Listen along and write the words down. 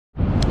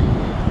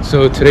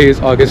So today is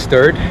August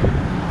 3rd.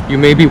 You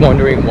may be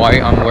wondering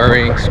why I'm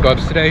wearing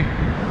scrubs today.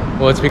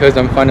 Well, it's because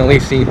I'm finally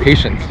seeing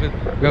patients.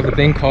 We have a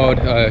thing called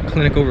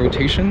clinical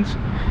rotations,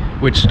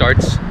 which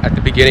starts at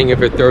the beginning of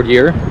your third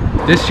year.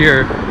 This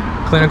year,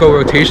 clinical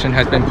rotation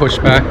has been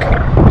pushed back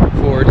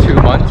for 2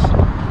 months.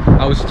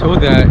 I was told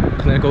that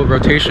clinical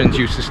rotations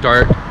used to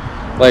start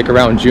like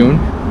around June.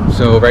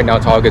 So right now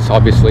it's August,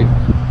 obviously.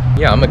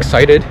 Yeah, I'm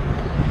excited.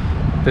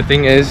 The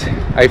thing is,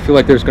 I feel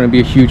like there's going to be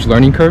a huge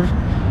learning curve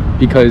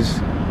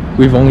because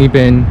we've only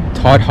been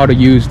taught how to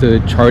use the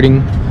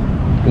charting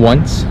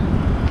once.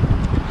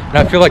 And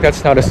I feel like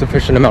that's not a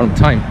sufficient amount of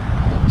time.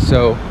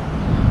 So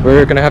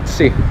we're going to have to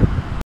see.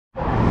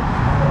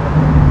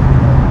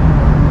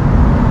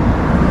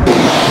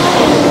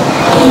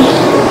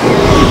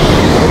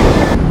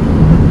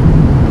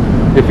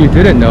 If you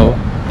didn't know,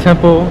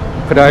 Temple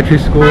Podiatry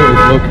School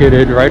is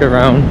located right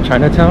around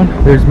Chinatown.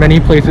 There's many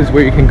places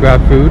where you can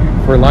grab food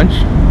for lunch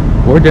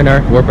or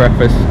dinner or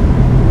breakfast.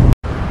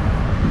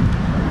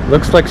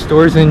 Looks like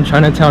stores in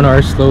Chinatown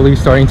are slowly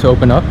starting to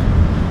open up.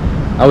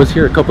 I was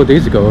here a couple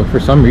days ago.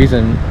 For some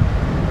reason,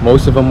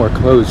 most of them were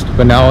closed,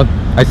 but now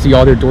I see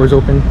all their doors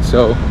open.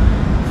 So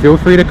feel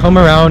free to come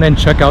around and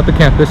check out the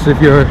campus if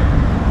you're,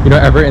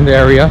 ever in the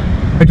area.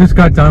 I just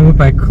got done with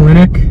my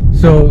clinic.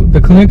 So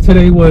the clinic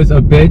today was a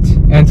bit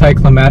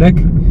anticlimactic.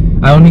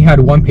 I only had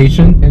one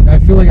patient, and I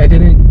feel like I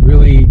didn't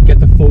really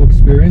get the full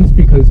experience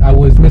because I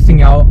was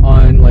missing out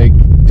on like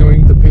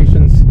doing the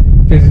patient's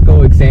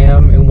physical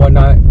exam and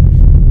whatnot.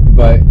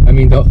 But I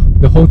mean,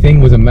 the whole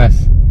thing was a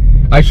mess.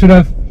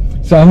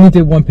 So I only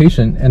did one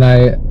patient, and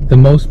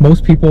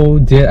most people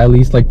did at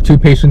least like 2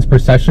 patients per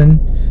session.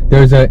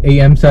 There's a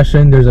AM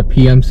session, there's a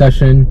PM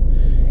session,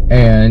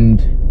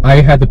 and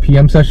I had the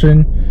PM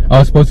session. I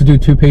was supposed to do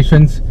 2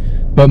 patients,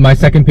 but my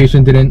second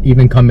patient didn't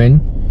even come in,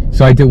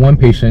 so I did 1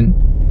 patient.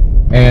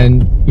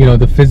 And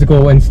the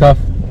physical and stuff,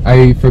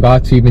 I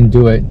forgot to even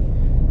do it.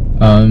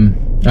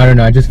 I don't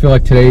know, I just feel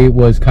like today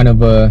was kind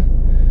of a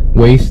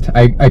waste.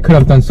 I could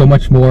have done so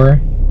much more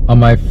on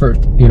my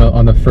first,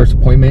 on the first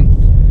appointment.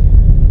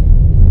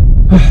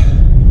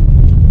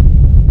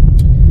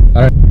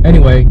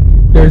 Anyway,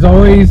 there's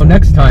always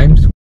next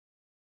times.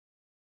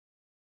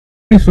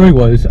 The story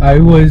was, I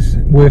was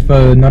with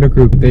another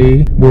group.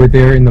 They were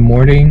there in the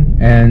morning,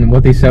 and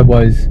what they said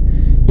was,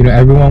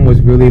 everyone was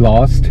really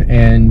lost,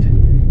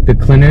 and the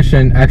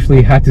clinician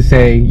actually had to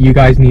say, you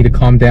guys need to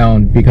calm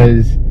down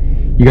because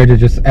you guys are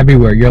just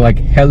everywhere. You're like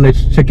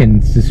headless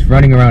chickens just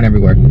running around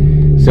everywhere.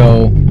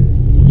 So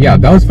yeah,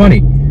 that was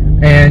funny.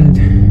 And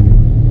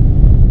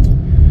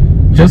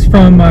just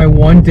from my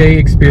 1-day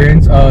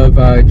experience of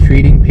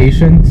treating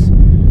patients,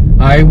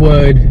 I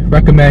would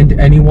recommend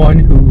anyone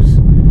who's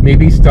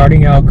maybe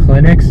starting out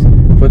clinics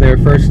for their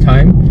first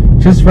time,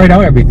 just write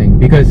out everything,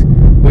 because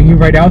when you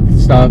write out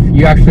stuff,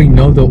 you actually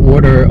know the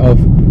order of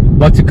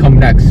what to come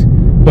next.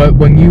 But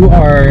when you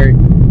are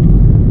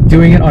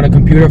doing it on a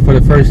computer for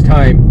the first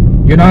time,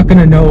 you're not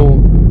gonna know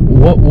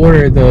what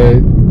order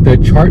the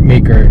chart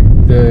maker,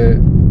 the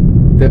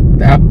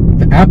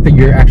app that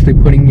you're actually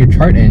putting your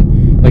chart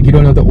in, like you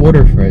don't know the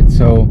order for it.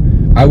 So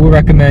I would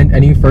recommend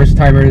any first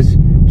timers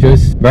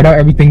just write out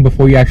everything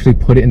before you actually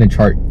put it in the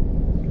chart.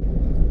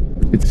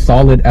 It's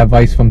solid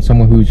advice from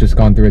someone who's just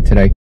gone through it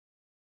today.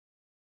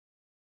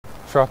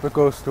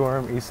 Tropical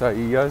storm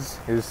Isaias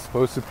is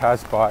supposed to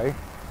pass by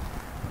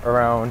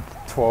around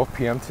 12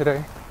 p.m.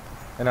 today,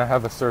 and I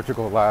have a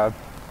surgical lab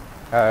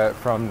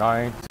from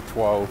 9 to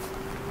 12.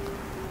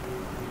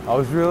 I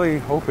was really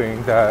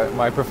hoping that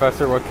my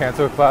professor would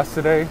cancel class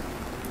today,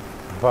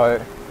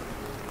 but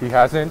he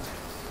hasn't.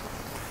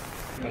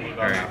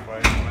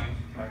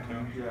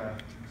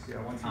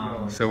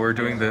 So we're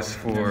doing this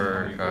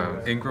for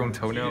ingrown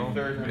toenail.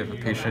 If a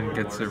patient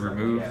gets it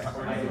removed,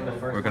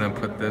 we're gonna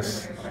put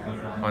this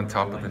on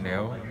top of the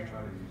nail.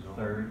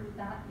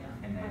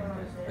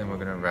 Then we're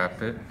gonna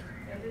wrap it.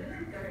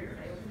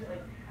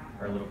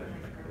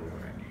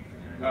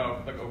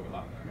 Oh, like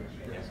overlap.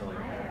 Yeah, so like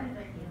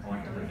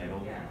going to the middle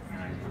and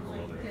then a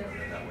little bit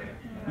further that way.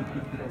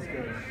 That's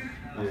good.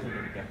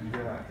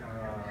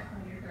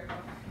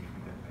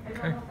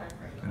 Okay,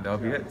 and that'll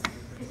be it.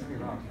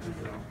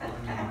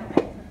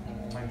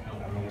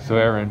 So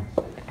Aaron,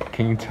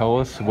 can you tell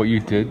us what you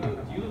did,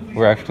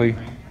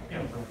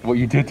 what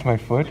you did to my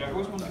foot?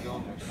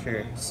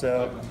 Sure.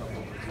 So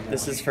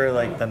this is for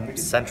like the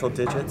central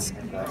digits,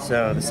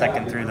 so the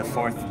 2nd through the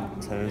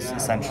 4th toes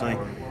essentially.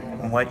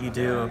 And what you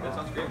do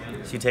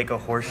is you take a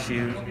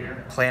horseshoe,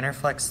 plantar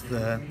flex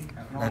the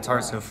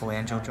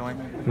tarsophalangeal joint,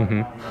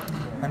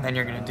 and then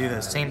you're going to do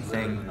the same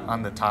thing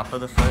on the top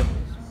of the foot,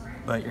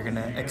 but you're going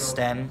to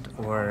extend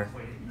or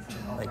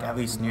like at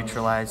least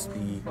neutralize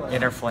the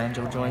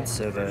interphalangeal joints,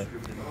 so the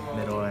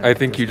middle. I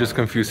think you just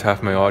confused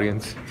half my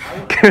audience.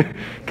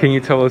 Can you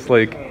tell us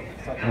like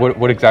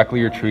what exactly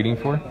you're treating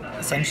for?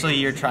 Essentially,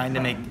 you're trying to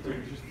make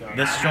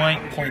this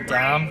joint point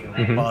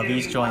down while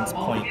these joints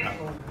point up.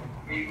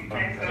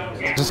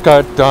 Just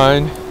got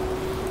done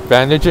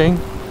bandaging.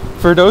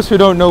 For those who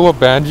don't know what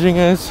bandaging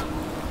is,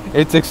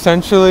 it's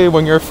essentially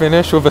when you're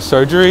finished with a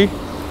surgery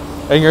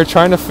and you're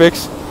trying to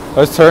fix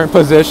a certain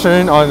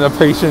position on the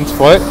patient's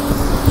foot.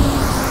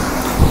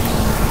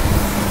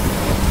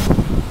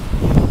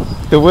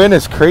 The wind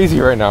is crazy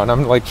right now, and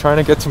I'm like trying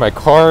to get to my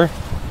car,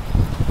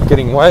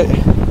 getting wet.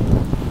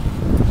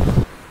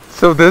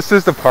 So this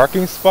is the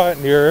parking spot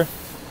near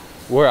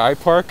where I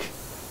park.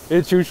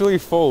 It's usually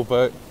full,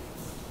 but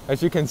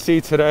as you can see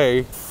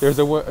today, there's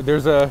a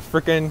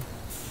freaking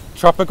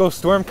tropical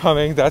storm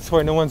coming. That's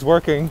why no one's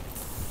working.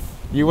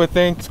 You would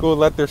think school would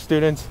let their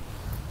students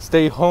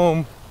stay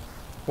home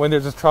when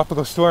there's a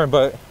tropical storm,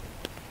 but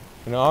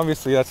you know,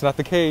 obviously that's not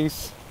the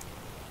case.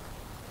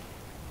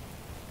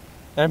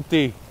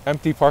 Empty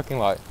parking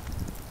lot.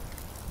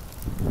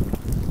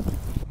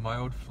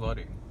 Mild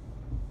flooding.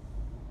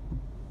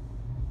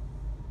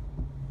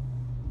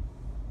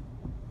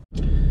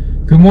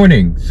 Good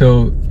morning.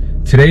 So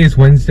today is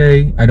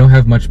Wednesday. I don't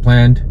have much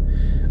planned.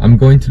 I'm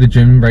going to the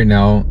gym right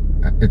now.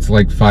 It's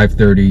like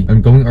 5:30.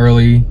 I'm going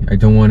early. I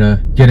don't want to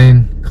get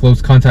in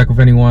close contact with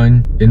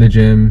anyone in the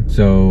gym,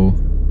 so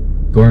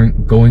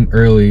going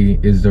early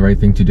is the right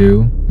thing to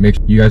do. Make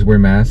sure you guys wear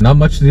masks. Not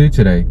much to do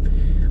today.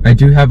 I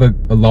do have a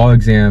law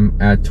exam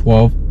at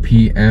 12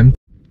 p.m.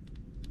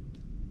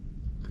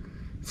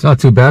 It's not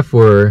too bad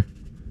for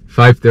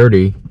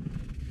 5:30.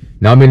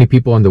 Not many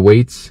people on the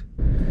weights.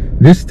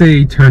 This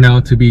day turned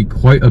out to be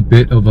quite a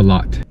bit of a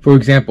lot. For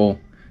example,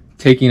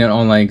 taking an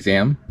online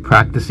exam,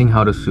 practicing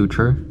how to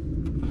suture,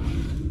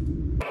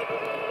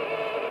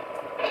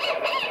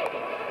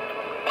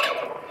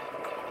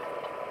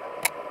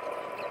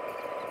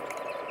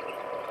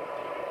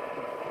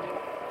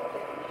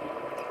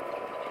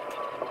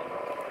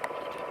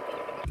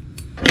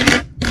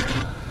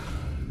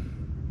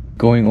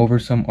 going over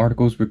some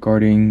articles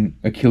regarding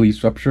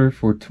Achilles rupture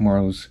for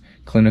tomorrow's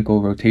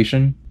clinical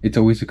rotation. It's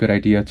always a good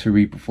idea to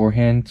read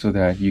beforehand so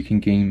that you can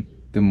gain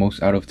the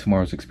most out of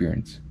tomorrow's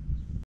experience.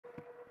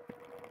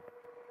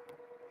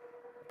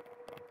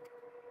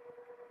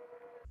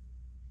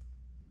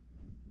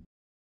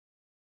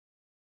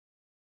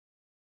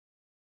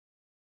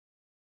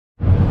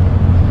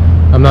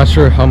 I'm not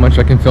sure how much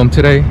I can film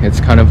today. It's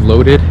kind of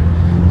loaded,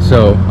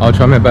 so I'll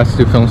try my best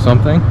to film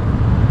something.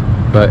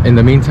 But in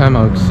the meantime,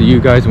 I'll see you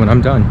guys when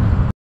I'm done.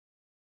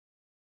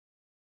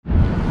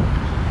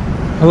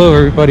 Hello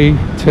everybody,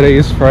 today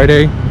is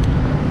Friday.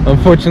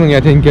 Unfortunately, I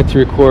didn't get to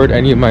record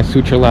any of my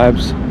suture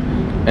labs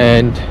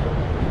and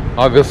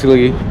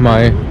obviously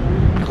my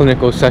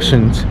clinical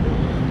sessions.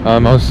 I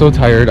was so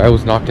tired, I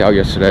was knocked out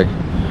yesterday.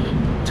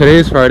 Today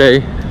is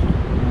Friday.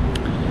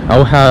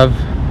 I'll have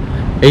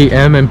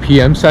AM and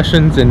PM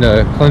sessions in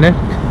the clinic.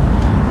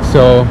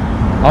 So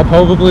I'll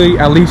probably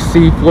at least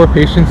see 4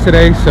 patients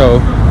today, so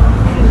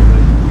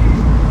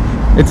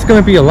it's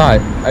gonna be a lot.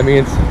 I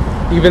mean,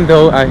 even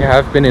though I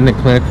have been in the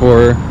clinic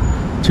for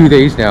 2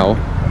 days now,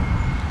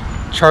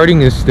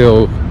 charting is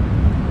still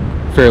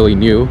fairly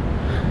new,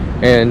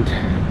 and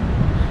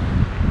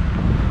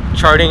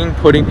charting,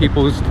 putting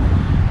people's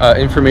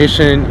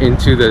information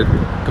into the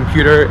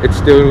computer, it's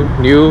still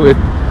new.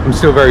 I'm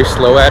still very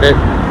slow at it,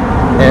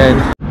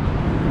 and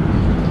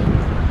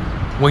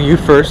when you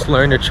first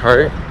learn to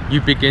chart,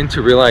 you begin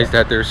to realize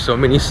that there's so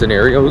many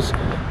scenarios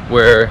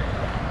where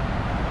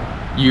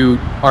you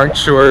aren't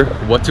sure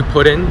what to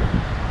put in.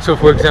 So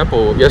for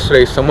example,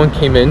 yesterday someone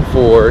came in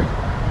for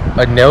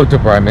a nail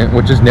debridement,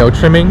 which is nail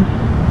trimming,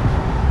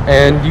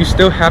 and you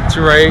still have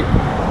to write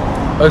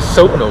a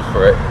soap note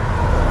for it.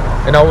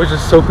 And I was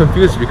just so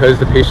confused because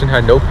the patient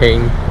had no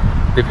pain,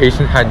 the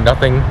patient had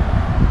nothing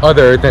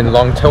other than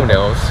long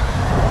toenails,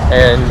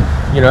 and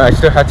you know, I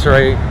still had to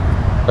write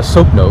a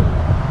soap note.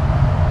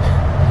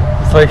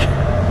 It's like,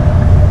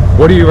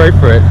 what do you write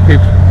for it?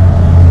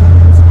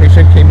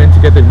 Patient came in to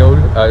get the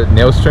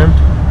nails trimmed,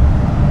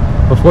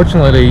 but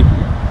fortunately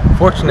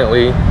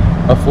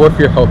a 4th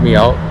year helped me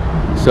out,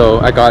 so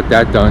I got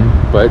that done,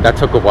 but that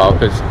took a while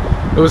because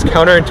it was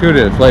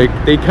counterintuitive. Like,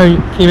 they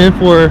came in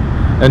for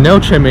a nail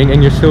trimming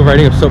and you're still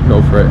writing a soap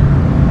note for it,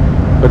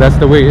 but that's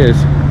the way it is.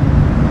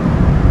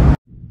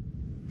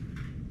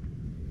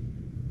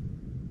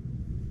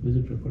 Is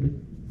it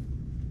recording?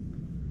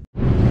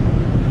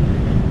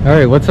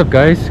 Alright, what's up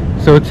guys?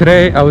 So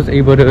today I was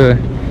able to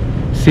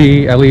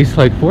see at least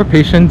like 4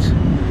 patients.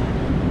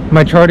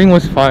 My charting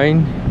was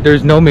fine.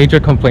 There's no major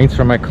complaints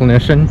from my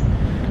clinician,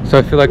 so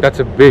I feel like that's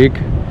a big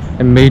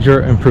and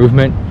major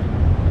improvement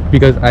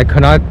because I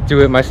could not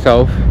do it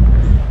myself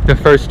the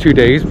first 2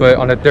 days, but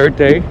on the 3rd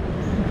day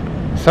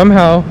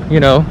somehow, you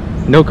know,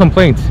 no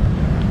complaints.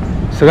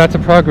 So that's a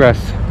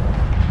progress.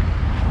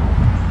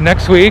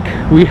 Next week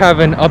we have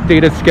an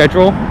updated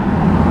schedule,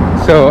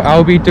 so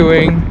I'll be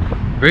doing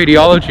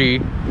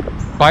radiology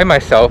by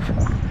myself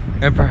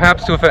and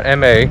perhaps with an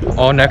MA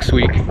all next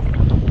week,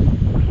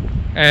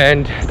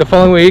 and the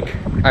following week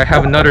I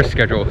have another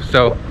schedule.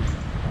 So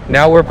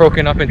now we're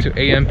broken up into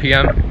AM,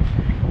 PM.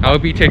 I'll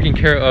be taking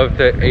care of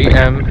the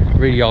AM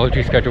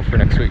radiology schedule for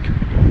next week.